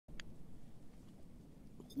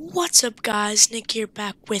What's up guys, Nick here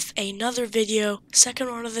back with another video, second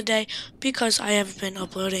one of the day, because I haven't been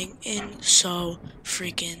uploading in so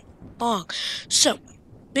freaking long. So,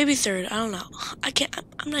 maybe third, I don't know.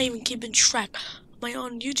 I'm not even keeping track of my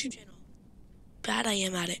own YouTube channel. Bad I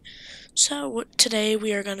am at it. So, today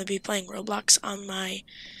we are going to be playing Roblox on my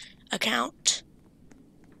account.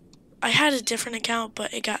 I had a different account,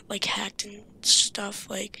 but it got like hacked and stuff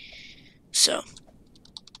so.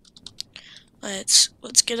 Let's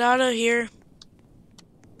get out of here.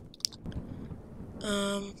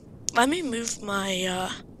 Let me move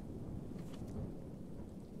my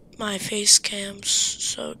my face cams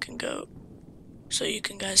so it can go, so you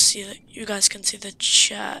can guys see that you guys can see the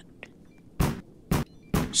chat.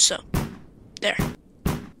 So, there.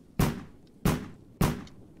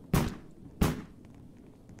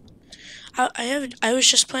 I was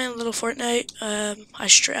just playing a little Fortnite.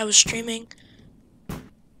 I was streaming.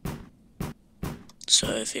 So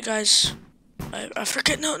if you guys, I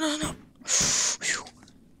forget. No. I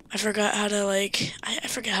forgot how to I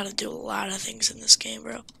forget how to do a lot of things in this game,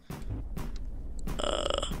 bro.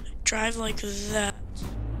 Drive like that.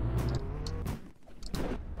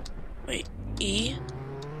 Wait, E?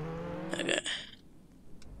 Okay.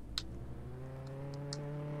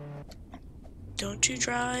 Don't you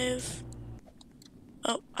drive?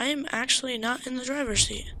 Oh, I am actually not in the driver's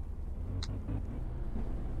seat.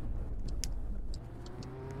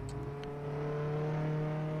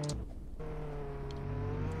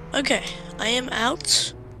 Okay, I am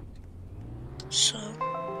out. So.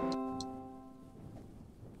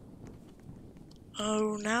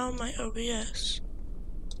 Oh, now my OBS.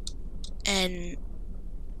 And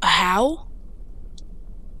how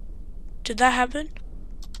did that happen?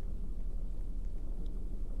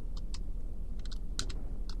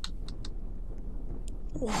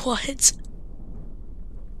 What?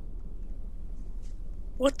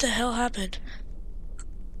 What the hell happened?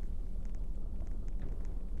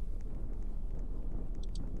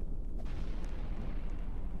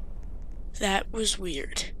 That was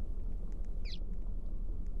weird.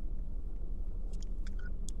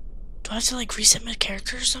 Do I have to like reset my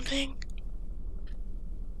character or something?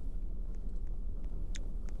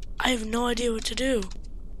 I have no idea what to do.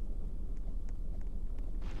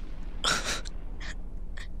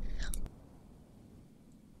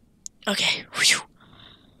 Okay.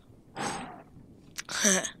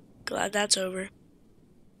 Glad that's over.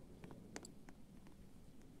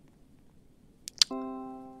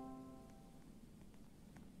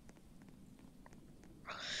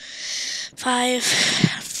 Five,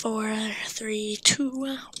 four, three,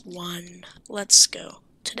 two, one. Let's go.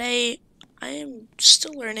 Today, I am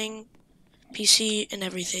still learning PC and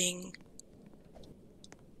everything.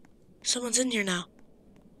 Someone's in here now.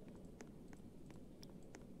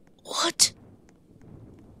 What?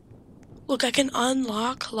 Look, I can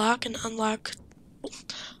lock and unlock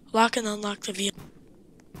the vehicle.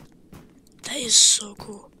 That is so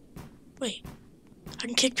cool. Wait, I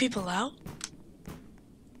can kick people out?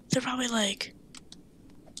 They're probably like...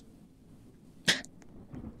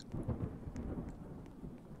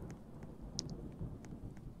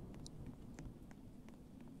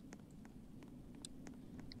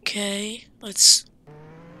 Okay, let's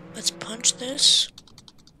punch this.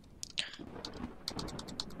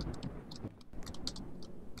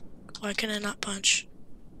 Why can I not punch?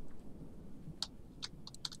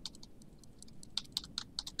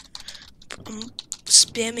 I'm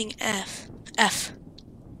spamming F.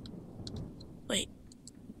 Wait.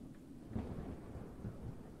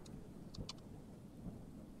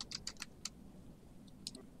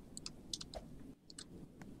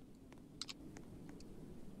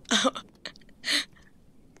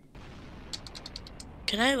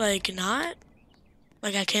 Can I not?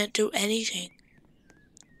 I can't do anything.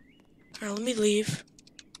 Alright, let me leave.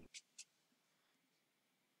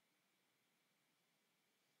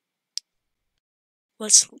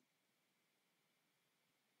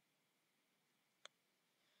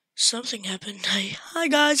 Something happened. Hi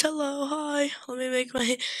guys, hello, hi. Let me make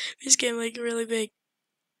this game really big.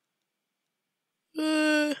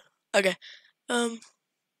 Okay.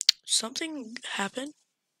 Something happened.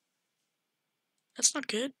 That's not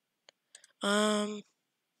good.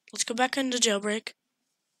 Let's go back into JailBreak.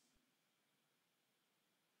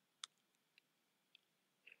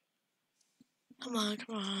 Come on.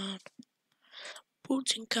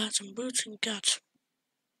 Boots and cuts.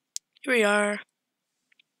 Here we are.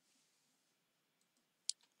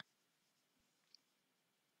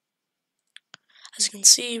 As you can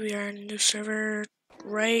see, we are in a new server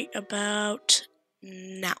right about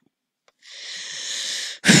now.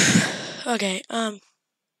 Okay,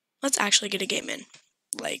 let's actually get a game in.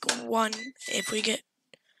 like 1 if we get.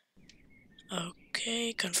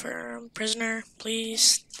 Okay, confirm. Prisoner,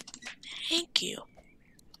 please. Thank you.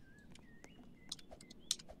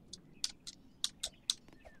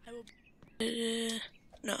 I will.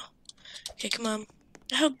 No. Okay, come on.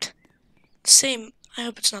 I hope same. I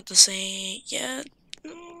hope it's not the same. Yeah.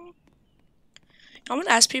 I'm gonna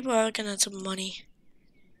ask people how I can add some money.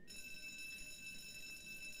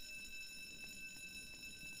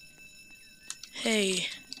 Hey,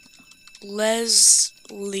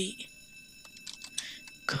 Leslie,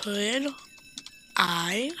 could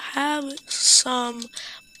I have some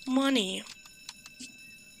money?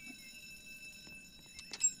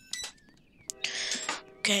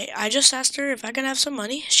 Okay, I just asked her if I can have some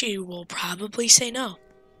money. She will probably say no.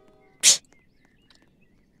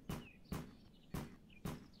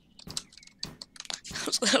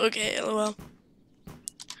 Okay, lol.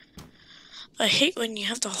 I hate when you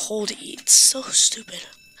have to hold E. It's so stupid.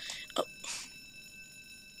 Oh.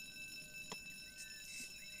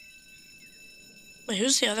 Wait,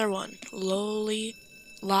 who's the other one? Lolly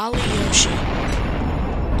Yoshi.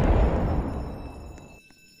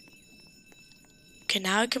 Okay,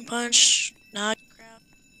 now I can punch. Now I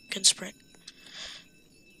can sprint.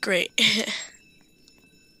 Great.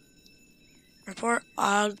 Report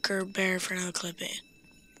Auger Bear for no clipping.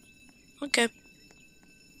 Okay.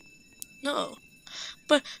 No.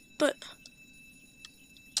 But.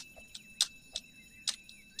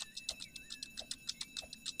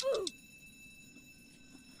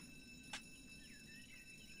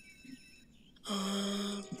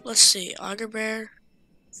 Let's see. Auger Bear.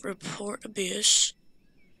 Report abuse.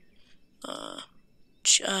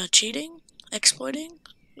 Cheating? Exploiting?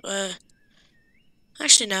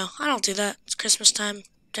 Actually, no. I don't do that. It's Christmas time,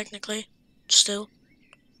 technically. Still.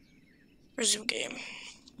 Resume game.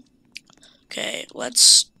 Okay,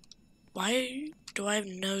 let's. Why do I have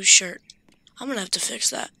no shirt? I'm gonna have to fix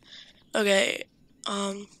that. Okay,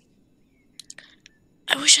 I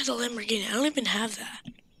wish I had a Lamborghini. I don't even have that.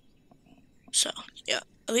 So, yeah.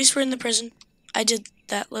 At least we're in the prison. I did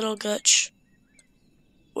that little glitch.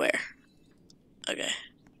 Where? Okay.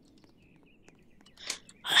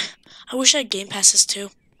 I wish I had game passes too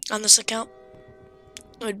on this account.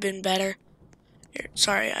 It would have been better. Here,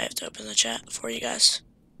 sorry, I have to open the chat for you guys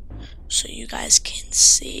so you guys can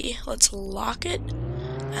see. Let's lock it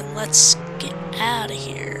and let's get out of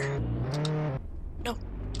here. No.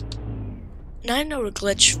 Now I know a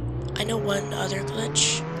glitch. I know one other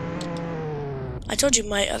glitch. I told you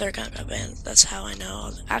my other account got banned. That's how I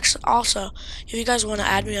know. Actually, also, if you guys want to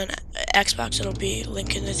add me on Xbox, it'll be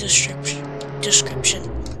linked in the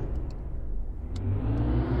description.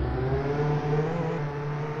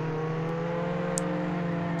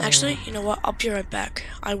 Actually, you know what? I'll be right back.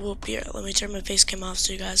 I will be. Let me turn my face cam off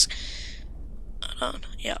so you guys.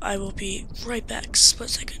 Yeah, I will be right back. Split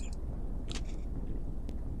second.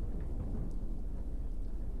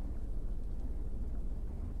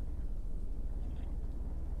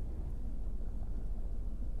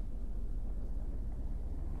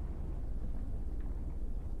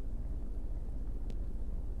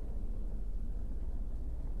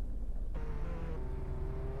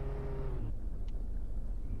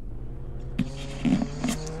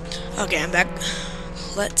 Okay, I'm back.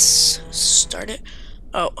 Let's start it.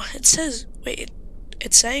 Oh, it says, wait,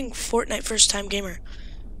 it's saying Fortnite first time gamer.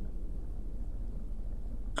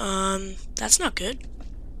 That's not good.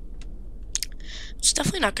 It's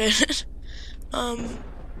definitely not good.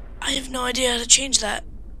 I have no idea how to change that.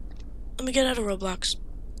 Let me get out of Roblox.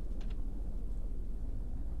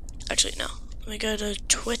 Actually, no. Let me go to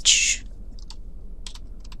Twitch.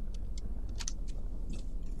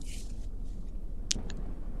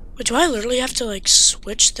 Wait, do I literally have to, like,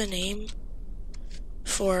 switch the name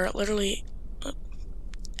for literally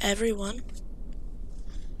everyone?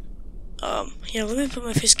 Yeah, let me put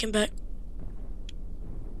my face cam back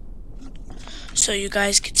so you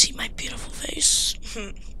guys can see my beautiful face.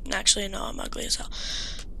 Actually, no, I'm ugly as hell.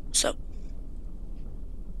 So,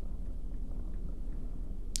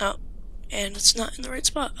 oh, and it's not in the right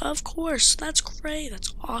spot. Of course, that's great.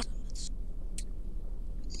 That's awesome.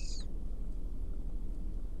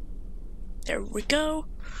 There we go.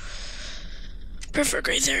 Perfect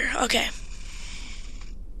right there. Okay.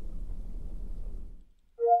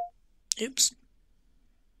 Oops.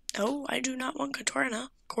 No, I do not want Cortana.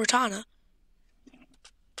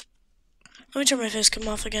 Let me turn my face cam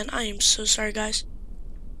off again. I am so sorry, guys.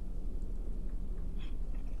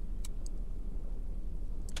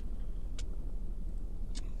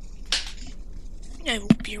 I will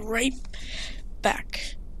be right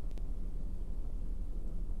back.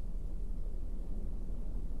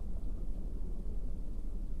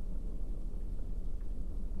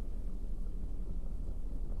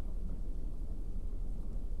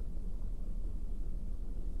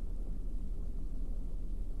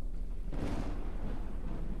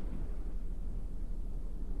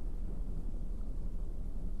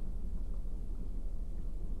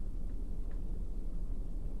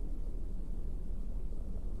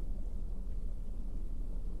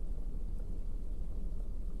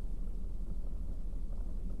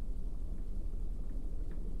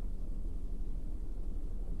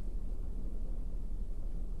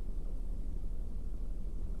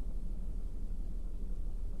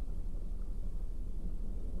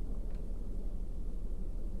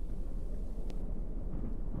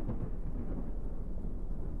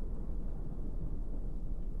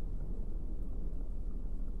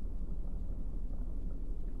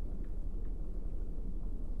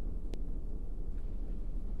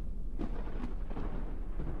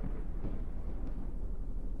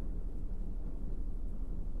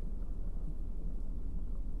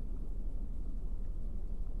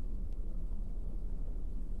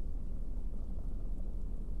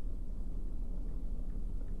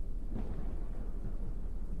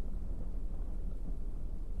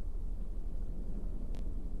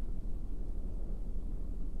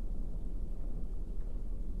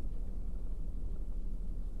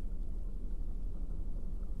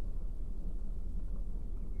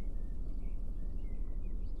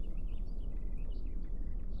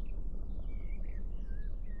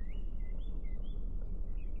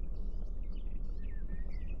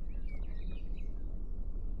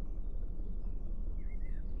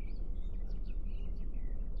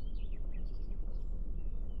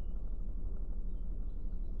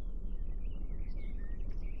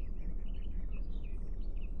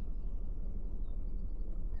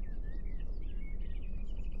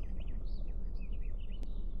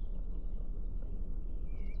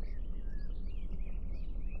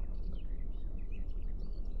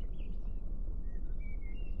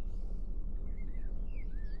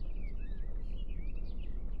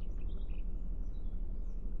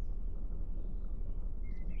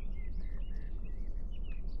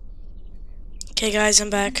 Okay guys, I'm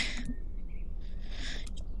back.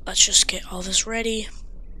 Let's just get all this ready.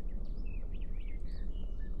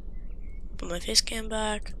 Put my face cam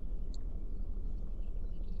back.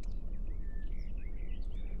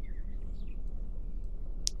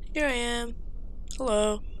 Here I am.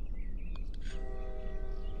 Hello.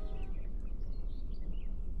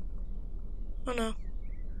 Oh no.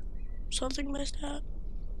 Something messed up.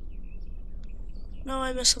 No,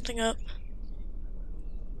 I messed something up.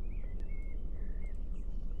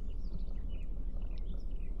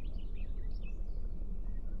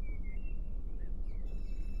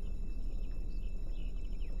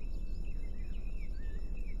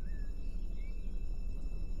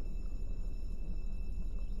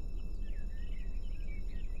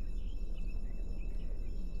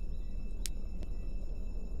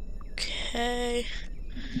 Okay.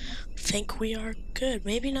 Think we are good.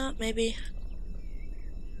 Maybe not, maybe.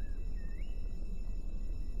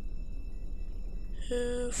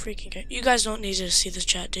 Who freaking cares? You guys don't need to see this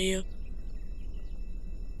chat, do you?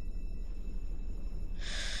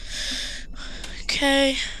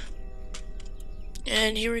 Okay.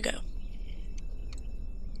 And here we go.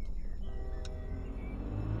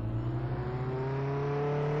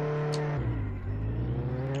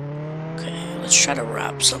 Okay, let's try to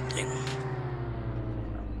wrap something.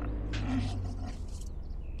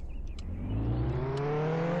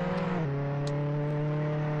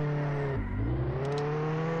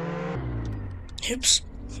 Oops.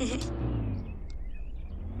 Here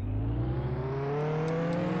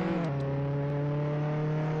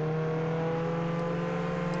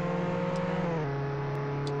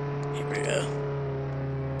we go.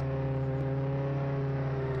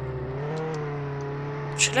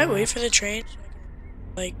 Should I wait for the train?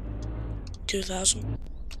 Like 2,000.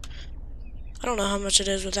 I don't know how much it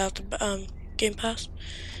is without the Game Pass,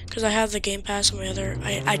 because I have the Game Pass on my other.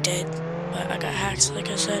 I did, but I got hacked, like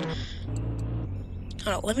I said.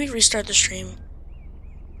 Hold on, let me restart the stream,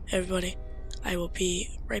 everybody. I will be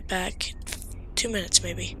right back. 2 minutes,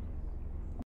 maybe.